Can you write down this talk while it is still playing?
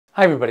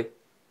Hi everybody.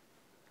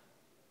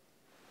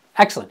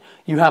 Excellent.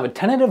 You have a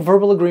tentative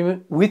verbal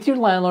agreement with your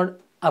landlord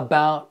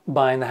about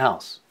buying the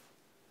house.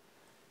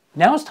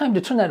 Now it's time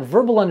to turn that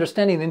verbal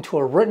understanding into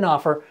a written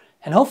offer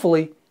and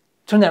hopefully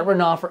turn that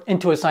written offer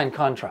into a signed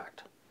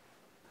contract.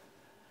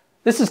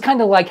 This is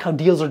kind of like how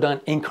deals are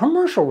done in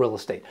commercial real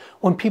estate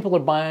when people are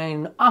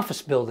buying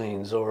office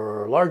buildings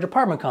or large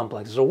apartment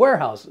complexes or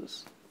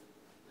warehouses.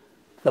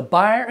 The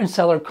buyer and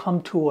seller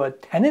come to a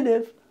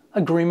tentative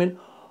agreement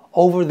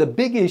over the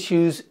big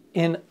issues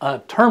in a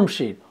term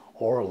sheet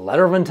or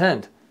letter of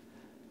intent.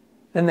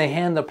 Then they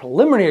hand the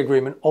preliminary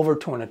agreement over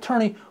to an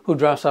attorney who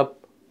drafts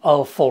up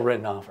a full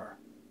written offer.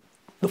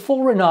 The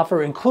full written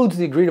offer includes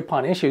the agreed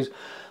upon issues,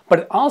 but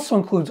it also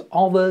includes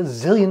all the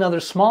zillion other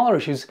smaller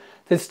issues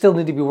that still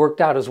need to be worked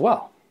out as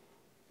well.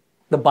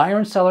 The buyer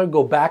and seller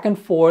go back and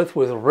forth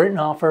with a written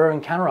offer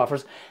and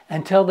counteroffers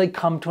until they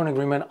come to an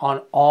agreement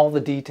on all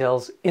the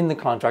details in the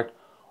contract,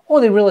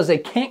 or they realize they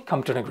can't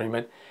come to an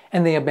agreement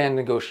and they abandon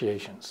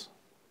negotiations.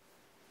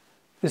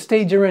 The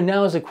stage you're in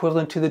now is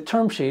equivalent to the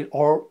term sheet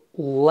or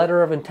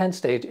letter of intent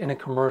stage in a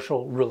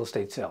commercial real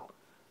estate sale.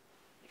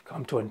 You've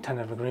come to a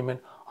tentative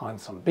agreement on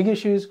some big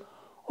issues,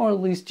 or at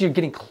least you're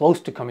getting close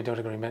to coming to an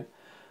agreement,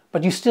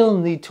 but you still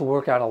need to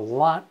work out a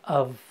lot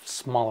of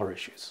smaller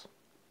issues.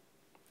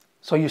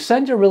 So you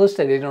send your real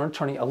estate agent or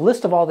attorney a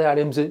list of all the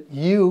items that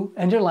you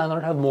and your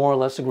landlord have more or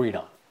less agreed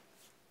on.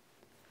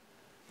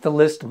 The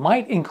list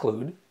might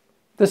include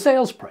the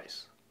sales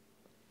price,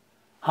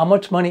 how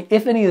much money,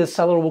 if any, the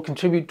seller will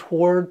contribute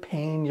toward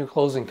paying your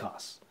closing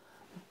costs.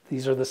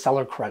 These are the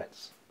seller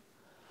credits.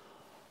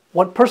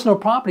 What personal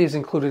property is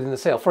included in the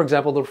sale, for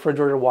example, the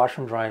refrigerator,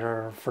 washer and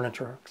dryer,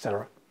 furniture,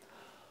 etc.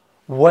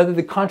 Whether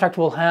the contract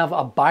will have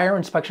a buyer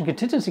inspection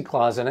contingency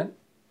clause in it,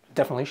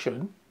 definitely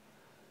should.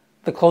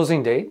 The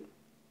closing date.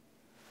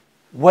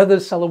 Whether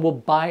the seller will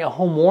buy a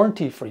home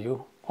warranty for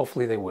you,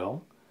 hopefully they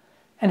will.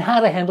 And how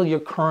to handle your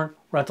current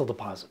rental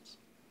deposits.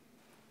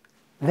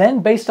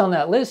 Then, based on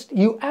that list,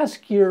 you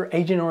ask your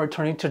agent or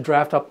attorney to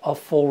draft up a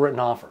full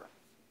written offer.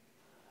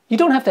 You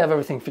don't have to have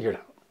everything figured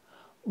out,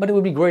 but it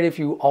would be great if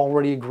you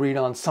already agreed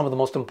on some of the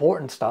most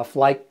important stuff,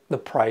 like the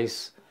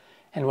price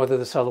and whether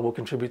the seller will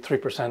contribute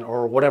 3%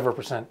 or whatever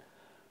percent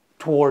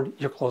toward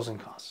your closing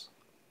costs.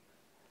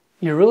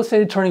 Your real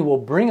estate attorney will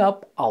bring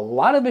up a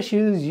lot of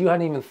issues you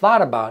hadn't even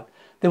thought about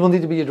that will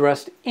need to be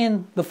addressed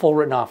in the full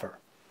written offer.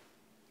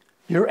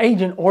 Your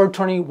agent or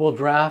attorney will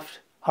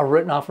draft a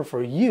written offer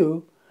for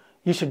you.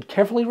 You should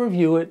carefully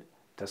review it,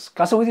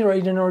 discuss it with your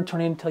agent or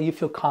attorney until you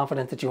feel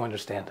confident that you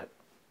understand it.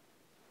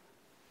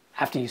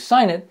 After you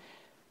sign it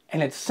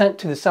and it's sent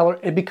to the seller,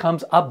 it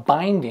becomes a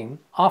binding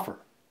offer.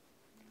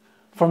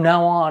 From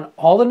now on,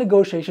 all the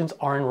negotiations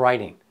are in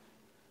writing.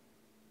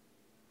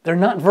 They're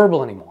not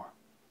verbal anymore.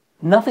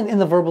 Nothing in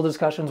the verbal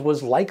discussions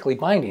was likely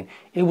binding.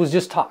 It was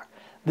just talk.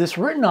 This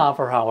written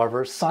offer,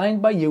 however,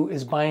 signed by you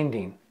is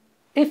binding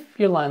if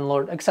your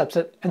landlord accepts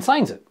it and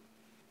signs it.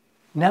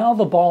 Now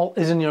the ball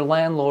is in your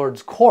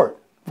landlord's court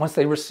once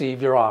they receive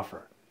your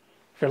offer.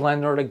 If your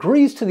landlord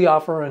agrees to the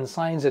offer and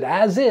signs it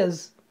as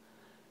is,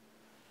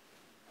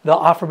 the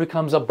offer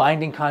becomes a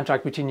binding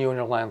contract between you and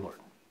your landlord.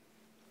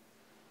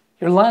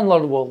 Your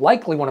landlord will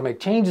likely want to make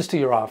changes to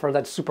your offer.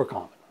 That's super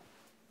common.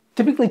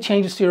 Typically,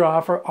 changes to your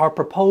offer are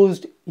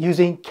proposed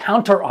using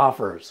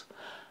counteroffers.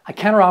 A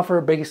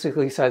counteroffer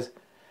basically says,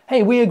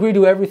 hey, we agree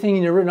to everything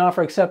in your written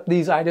offer except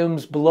these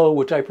items below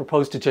which I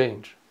propose to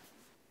change.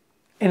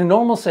 In a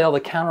normal sale,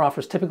 the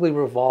counteroffers typically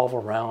revolve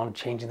around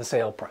changing the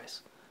sale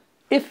price.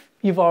 If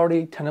you've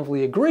already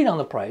tentatively agreed on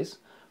the price,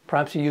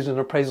 perhaps you use an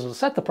appraisal to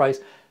set the price,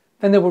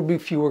 then there will be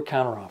fewer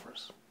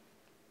counteroffers.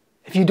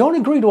 If you don't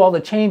agree to all the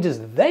changes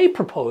they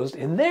proposed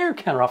in their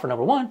counteroffer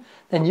number one,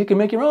 then you can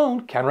make your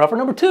own counteroffer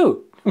number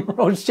two,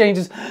 which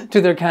changes to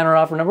their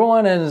counteroffer number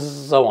one, and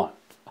so on.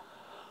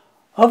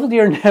 Hopefully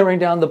you're narrowing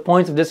down the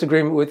points of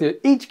disagreement with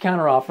each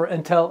counteroffer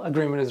until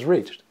agreement is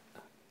reached.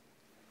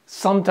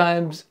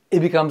 Sometimes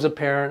it becomes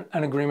apparent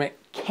an agreement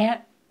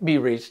can't be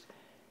reached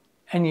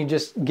and you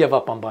just give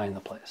up on buying the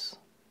place.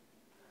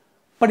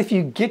 But if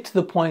you get to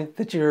the point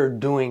that you're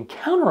doing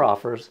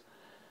counteroffers,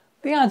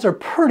 the odds are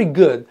pretty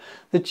good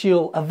that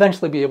you'll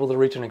eventually be able to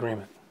reach an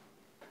agreement.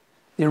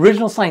 The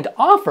original signed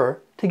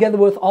offer, together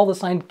with all the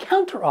signed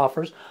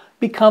counteroffers,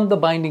 become the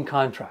binding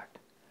contract.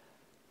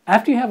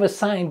 After you have a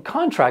signed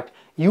contract,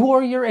 you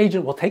or your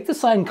agent will take the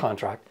signed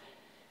contract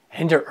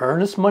and your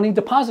earnest money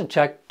deposit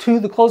check to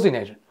the closing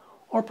agent.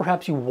 Or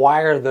perhaps you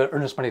wire the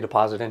earnest money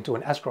deposit into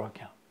an escrow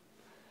account.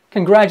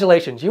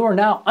 Congratulations, you are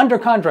now under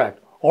contract,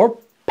 or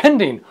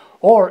pending,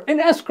 or in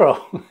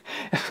escrow.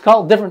 It's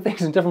called different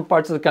things in different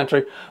parts of the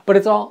country, but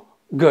it's all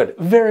good,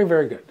 very,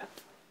 very good.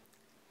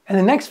 In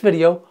the next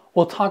video,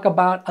 we'll talk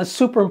about a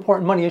super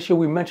important money issue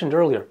we mentioned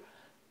earlier,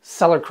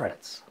 seller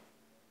credits.